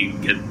asked how we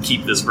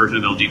keep this version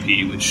of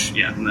LGP, which,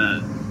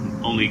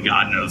 only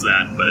God knows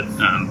that. But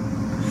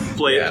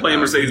play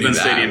Mercedes-Benz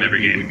Stadium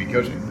every game. We'd be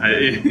coaching.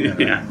 We'd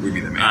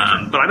be the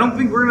manager. But I don't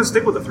think we're going to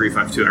stick with the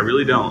 3-5-2. I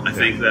really don't. I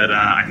think that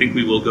I think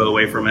we will go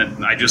away from it.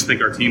 I just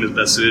think our team is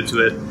best suited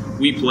to it.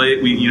 We played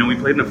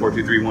in a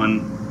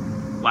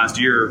 4-2-3-1 last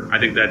year. I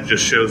think that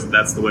just shows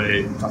that's the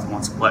way Tata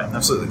wants to play.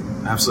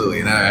 Absolutely.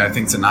 And I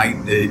think tonight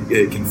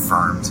it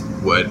confirmed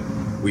what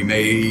we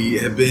may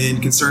have been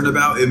concerned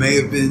about. It may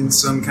have been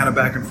some kind of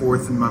back and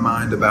forth in my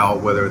mind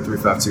about whether a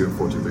 3-5-2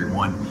 or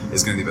 4-2-3-1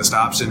 is going to be the best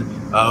option.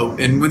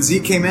 And when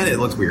Zeke came in, it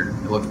looked weird.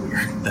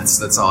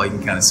 That's all you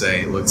can kind of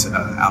say. It looked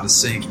out of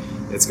sync.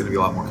 It's going to be a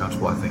lot more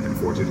comfortable, I think, in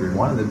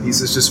 4-2-3-1, and the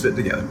pieces just fit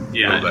together a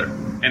little better.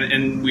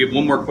 And we have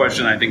one more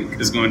question I think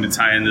is going to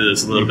tie into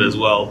this a little bit as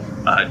well.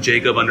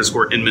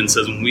 Jacob_Inman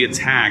says, when we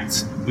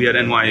attacked, we had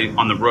NY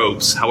on the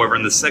ropes. However,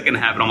 in the second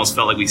half, it almost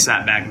felt like we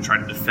sat back and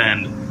tried to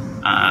defend.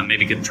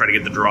 Maybe try to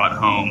get the draw at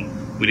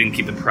home. We didn't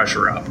keep the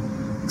pressure up,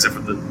 except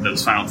for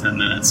those final 10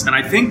 minutes. And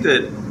I think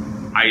that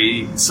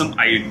I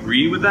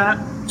agree with that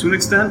to an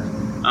extent,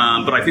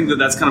 but I think that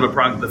that's kind of a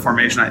product of the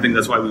formation. I think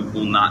that's why we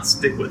will not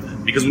stick with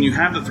it. Because when you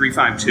have the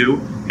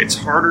 3-5-2, it's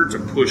harder to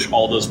push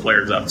all those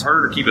players up. It's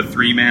harder to keep a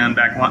 3-man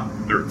back line,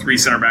 or 3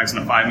 center backs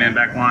and a 5-man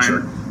back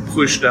line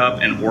pushed up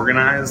and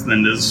organized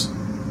than there's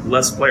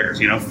less players,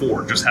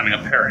 4, just having a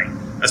pairing.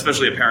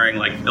 Especially a pairing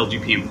like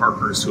LGP and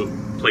Parkhurst, who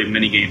have played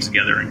many games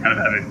together and kind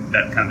of have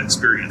that kind of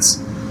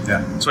experience.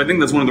 Yeah. So I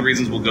think that's one of the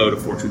reasons we'll go to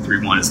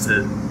 4-2-3-1 is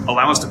to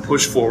allow us to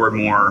push forward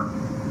more,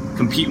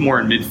 compete more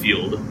in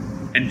midfield,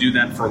 and do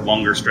that for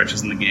longer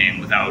stretches in the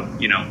game without,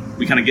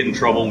 we kind of get in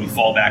trouble and we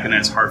fall back, and then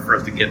it's hard for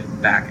us to get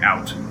back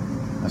out.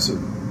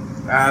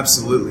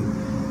 Absolutely.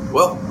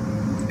 Well,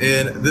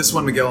 in this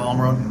one, Miguel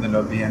Almiron ended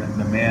up being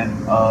the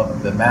man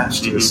of the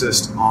match to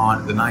assist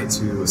on the night,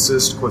 to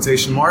assist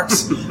quotation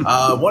marks.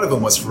 One of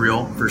them was for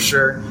real, for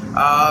sure.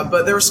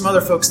 But there were some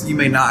other folks that you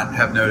may not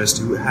have noticed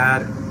who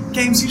had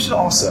games you should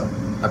also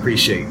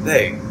appreciate.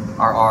 They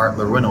are our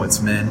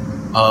Larwinowitz men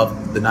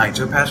of the night.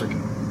 Joe Patrick,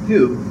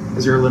 who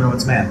is your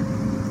Larwinowitz man?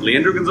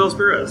 Leandro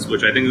Gonzalez-Perez,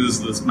 which I think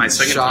is my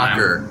second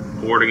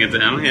time awarding it to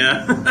him.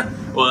 Yeah.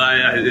 Well,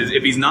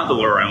 if he's not the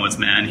Larwinowitz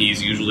man,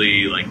 he's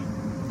usually like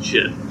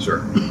shit.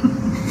 Sure.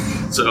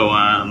 So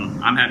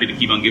I'm happy to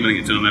keep on giving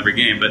it to him every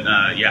game. But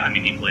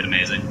he played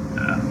amazing.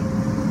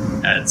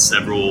 Had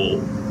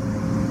several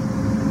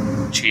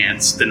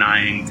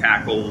chance-denying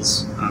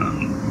tackles.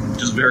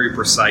 Just very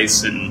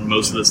precise in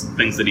most of the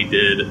things that he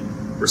did.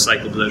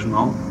 Recycled possession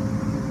well.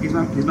 He's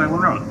my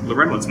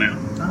Larwinowitz man.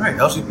 All right,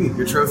 LGP,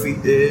 your trophy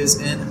is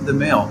in the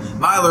mail.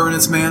 My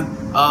Larwinowitz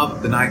man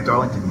of the night,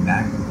 Darlington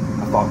Mack.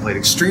 I thought played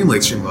extremely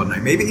well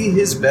tonight. Maybe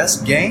his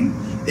best game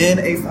in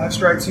a Five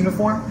Stripes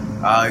uniform.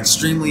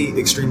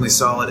 Extremely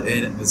solid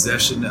in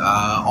possession.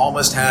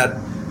 Almost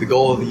had the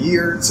goal of the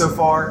year so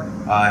far.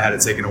 Had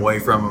it taken away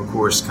from him, of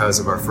course, because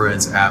of our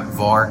friends at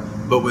VAR.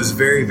 But was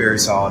very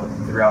solid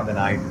throughout the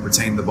night.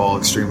 Retained the ball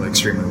extremely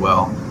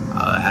well.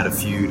 Had a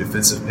few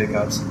defensive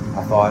pickups,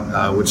 I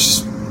thought,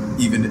 which,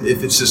 even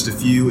if it's just a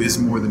few, is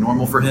more than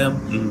normal for him.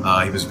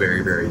 He was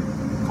very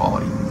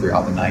quality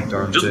throughout the night.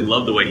 Darlington. Just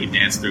love the way he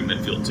danced through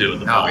midfield too. With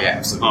the ball. Oh yeah,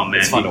 absolutely. Oh man,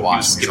 it's fun to watch. He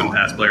was skipping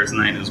past players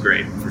tonight. It was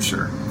great. For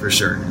sure.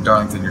 And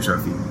Darlington, your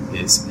trophy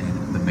is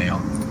in the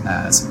mail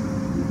as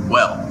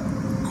well.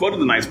 Quote of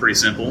the night's pretty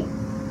simple.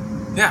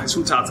 Yeah, it's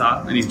from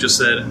Tata, and he's just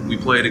said, "We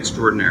played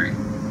extraordinary."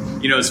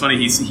 It's funny.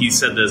 He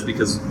said this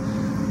because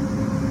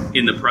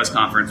in the press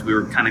conference we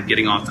were kind of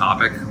getting off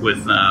topic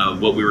with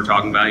what we were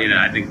talking about.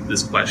 I think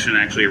this question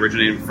actually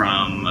originated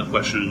from a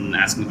question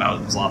asking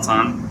about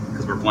Zlatan,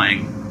 because we're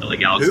playing LA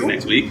Galaxy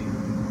next week.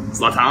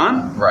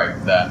 Zlatan? Right,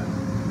 that.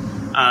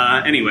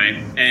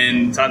 Anyway,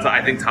 and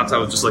I think Tata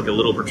was just like a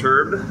little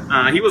perturbed.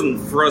 He wasn't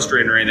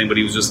frustrated or anything, but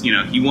he was just,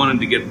 he wanted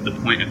to get the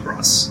point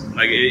across.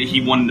 Like,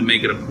 he wanted to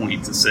make it a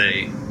point to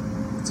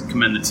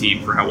commend the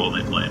team for how well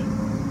they played.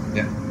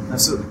 Yeah.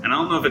 Absolutely. And I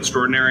don't know if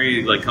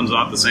extraordinary like comes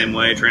off the same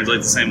way,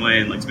 translates the same way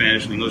in like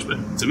Spanish and English, but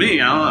to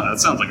me, I don't know. That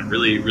sounds like a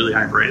really, really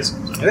high praise.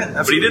 So. Yeah,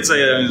 but he did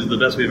say it was the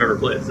best we've ever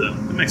played, so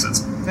it makes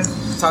sense. Okay.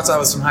 Tata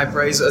with some high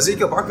praise.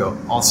 Ezekiel Barco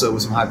also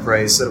with some high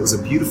praise. Said it was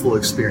a beautiful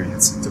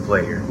experience to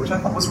play here, which I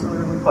thought was really,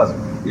 really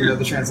pleasant. You know,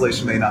 the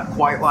translation may not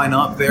quite line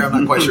up there. I'm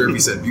not quite sure if he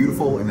said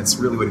beautiful and it's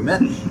really what he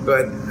meant,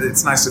 but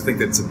it's nice to think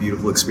that it's a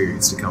beautiful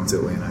experience to come to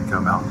Atlanta and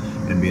come out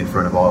and be in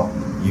front of all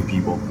you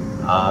people.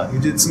 You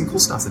did some cool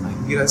stuff tonight.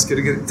 You guys did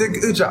a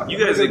good job. You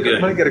guys did good.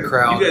 I'm going to get a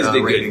crowd you guys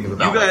did rating good. of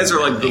about You guys are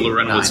like the 8,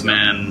 Lorenowitz 9.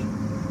 man.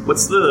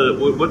 What's the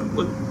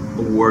what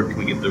award can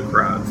we give the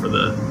crowd for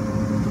the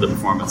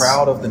performance?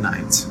 Crowd of the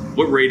night.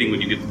 What rating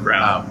would you give the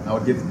crowd? I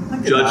would give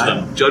Judge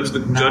them.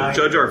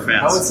 Judge our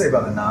fans. I would say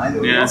about a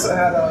 9. We Yeah. also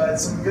had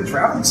some good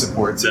traveling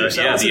support. Too. The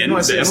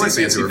NYCFC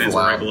fans were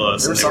right below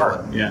us. They were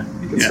solid. Yeah.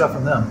 Good stuff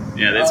from them.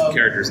 Yeah, they had some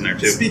characters in there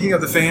too. Speaking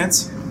of the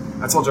fans,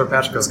 I told Joe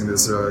Patrick I was going to do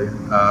this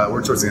earlier.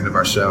 We're towards the end of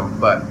our show,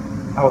 but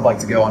I would like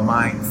to go on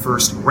my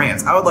first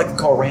rant. I would like to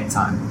call rant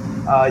time.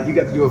 You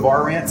got to do a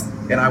VAR rant,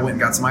 and I went and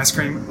got some ice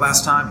cream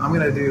last time. I'm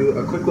going to do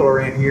a quick little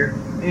rant here,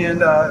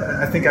 and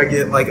I think I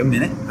get like a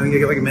minute.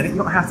 You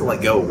don't have to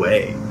like go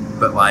away,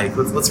 but like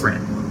let's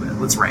rant a little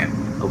bit. Let's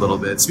rant a little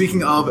bit.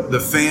 Speaking of the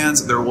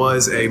fans, there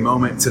was a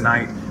moment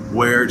tonight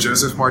where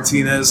Joseph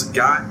Martinez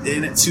got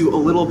into a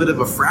little bit of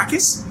a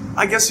fracas,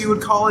 I guess you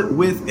would call it,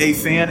 with a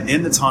fan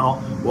in the tunnel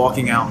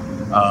walking out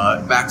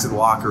back to the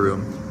locker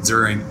room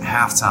during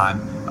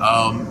halftime.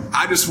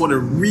 I just want to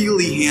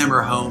really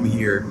hammer home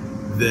here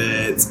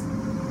that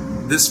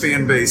this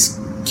fan base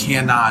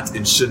cannot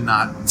and should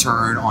not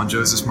turn on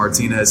Joseph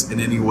Martinez in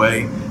any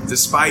way,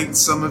 despite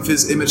some of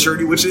his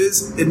immaturity, which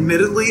is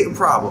admittedly a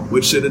problem,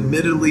 which should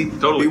admittedly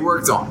be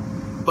worked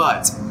on.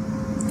 But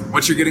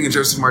what you're getting in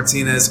Joseph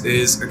Martinez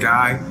is a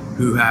guy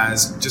who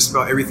has just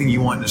about everything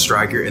you want in a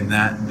striker, in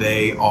that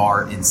they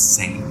are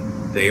insane.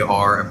 They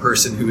are a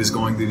person who is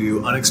going to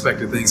do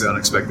unexpected things at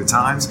unexpected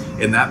times,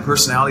 and that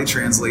personality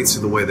translates to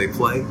the way they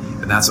play,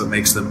 and that's what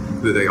makes them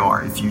who they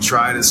are. If you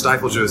try to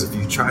stifle Joseph, if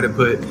you try to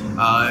put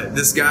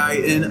this guy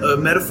in a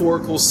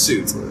metaphorical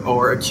suit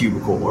or a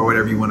cubicle or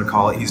whatever you want to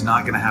call it, he's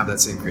not going to have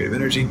that same creative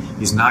energy.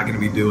 He's not going to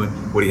be doing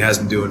what he has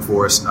been doing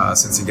for us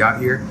since he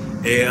got here.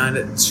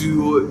 And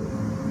to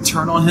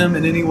turn on him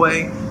in any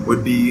way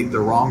would be the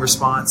wrong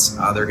response.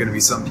 There are going to be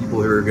some people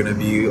who are going to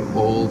be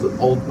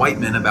old white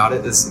men about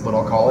it, is what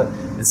I'll call it,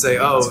 and say,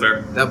 oh,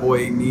 that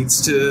boy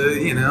needs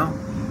to,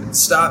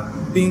 stop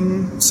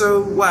being so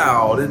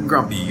loud and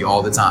grumpy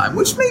all the time,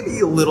 which maybe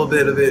a little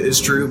bit of it is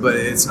true, but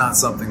it's not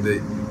something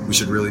that we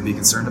should really be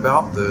concerned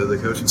about. The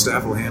coaching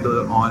staff will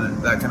handle it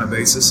on that kind of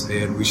basis,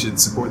 and we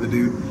should support the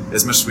dude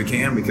as much as we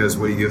can, because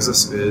what he gives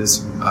us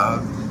is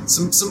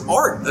some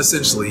art,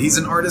 essentially. He's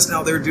an artist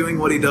out there doing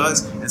what he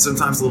does, and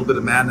sometimes a little bit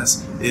of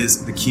madness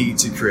is the key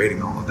to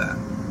creating all of that.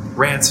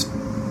 Rant.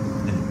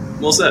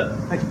 Well said.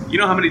 You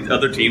know how many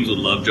other teams would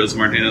love Joseph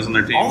Martinez on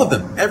their team? All of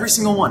them. Every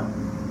single one.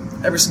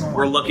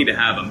 We're lucky to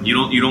have him. You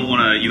don't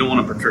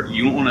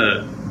want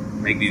to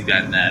make these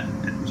guys mad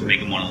and to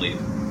make them want to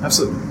leave.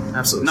 Absolutely.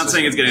 I'm not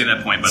saying it's getting to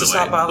that point, by the way.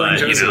 Stop bothering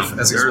Joseph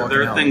as he's walking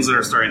there are out. things that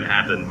are starting to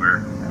happen where,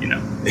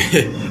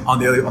 on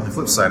the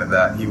flip side of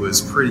that, he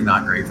was pretty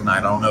not great tonight.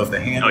 I don't know if the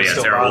hand was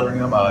still bothering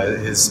him.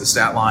 His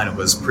stat line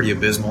was pretty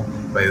abysmal by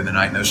the end of the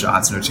night. No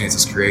shots, no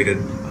chances created.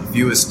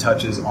 Fewest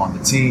touches on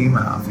the team,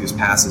 fewest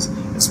passes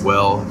as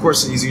well. Of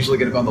course, he's usually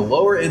going to be on the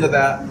lower end of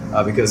that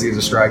because he's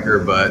a striker,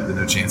 but the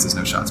no chances,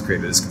 no shots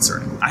created is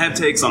concerning. I have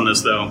takes on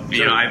this, though.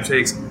 Sure. I have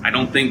takes. I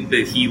don't think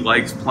that he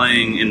likes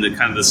playing in the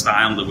kind of the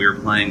style that we were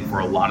playing for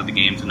a lot of the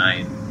game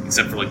tonight,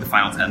 except for like the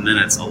final 10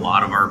 minutes. A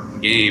lot of our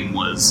game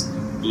was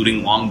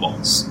booting long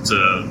balls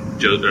to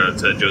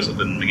Joseph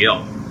and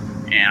Miguel.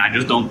 And I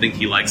just don't think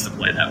he likes to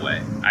play that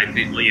way. I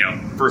think,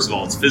 first of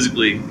all, it's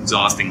physically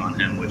exhausting on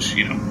him, which,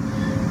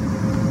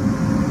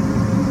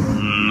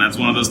 that's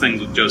one of those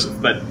things with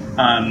Joseph. But,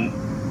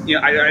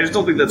 I just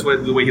don't think that's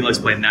the way he likes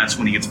to play, and that's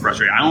when he gets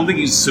frustrated. I don't think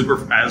he's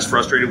as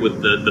frustrated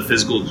with the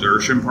physical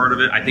exertion part of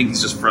it. I think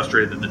he's just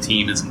frustrated that the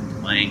team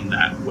isn't playing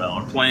that well,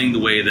 or playing the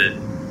way that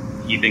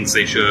he thinks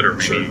they should, or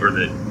maybe, or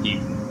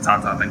that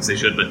Tata thinks they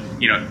should. But,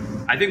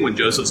 I think when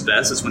Joseph's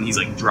best is when he's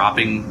like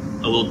dropping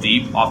a little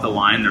deep off the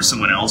line. There's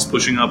someone else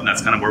pushing up, and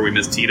that's kind of where we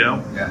miss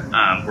Tito.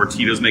 Yeah. Where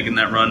Tito's making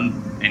that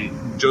run,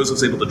 and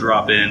Joseph's able to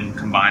drop in,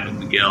 combined with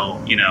Miguel.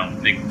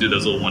 They do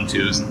those little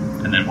 1-2s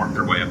and then work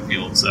their way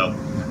upfield. So,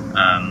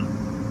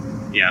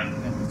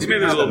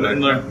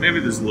 So maybe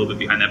there's a little bit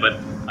behind that, but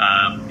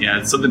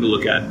it's something to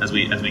look at as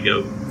we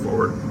go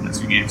forward in the next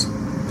few games.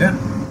 Yeah.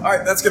 All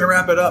right, that's going to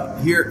wrap it up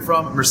here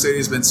from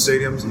Mercedes-Benz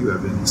Stadiums. You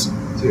have been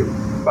listening to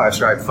Five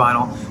Stripe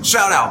Final.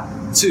 Shout out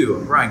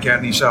to Brian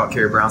Cadney, shout out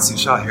Kerry Brownstein,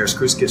 shout out Harris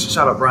Chris Kitchen,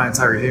 shout out Brian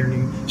Tyree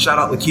Henry, shout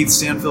out Lakeith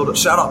Stanfield,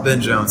 shout out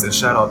Ben Jones, and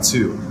shout out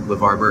to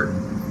LeVar Burton.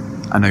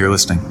 I know you're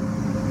listening.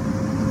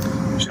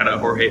 Shout out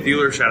Jorge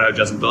Fuller, shout out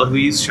Justin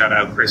Belhuis, shout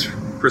out Chris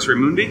Chris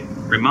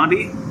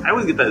Raimondi. I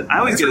always get that. I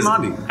always get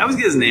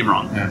his name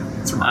wrong. Yeah,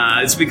 it's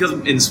it's because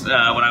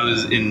when I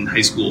was in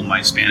high school,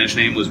 my Spanish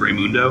name was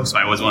Raimundo, so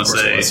I always want to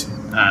say.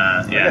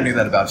 I knew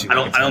that about you. I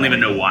don't even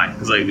know why,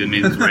 because it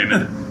means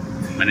Raymond.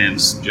 My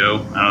name's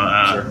Joe.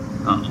 I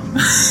don't know.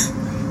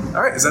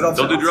 All right, is that all?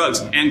 Don't do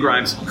drugs and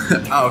Grimes.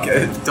 Oh,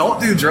 okay.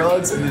 Don't do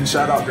drugs and then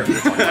shout out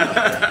Grimes. All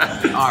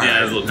right. Yeah,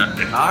 that's a little kind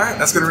of All right,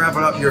 that's going to wrap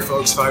it up here,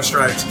 folks. 5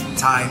 stripes,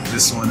 tying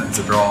this one. It's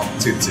a draw,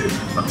 2-2.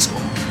 Final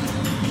score.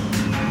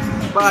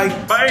 Bye.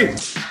 Bye.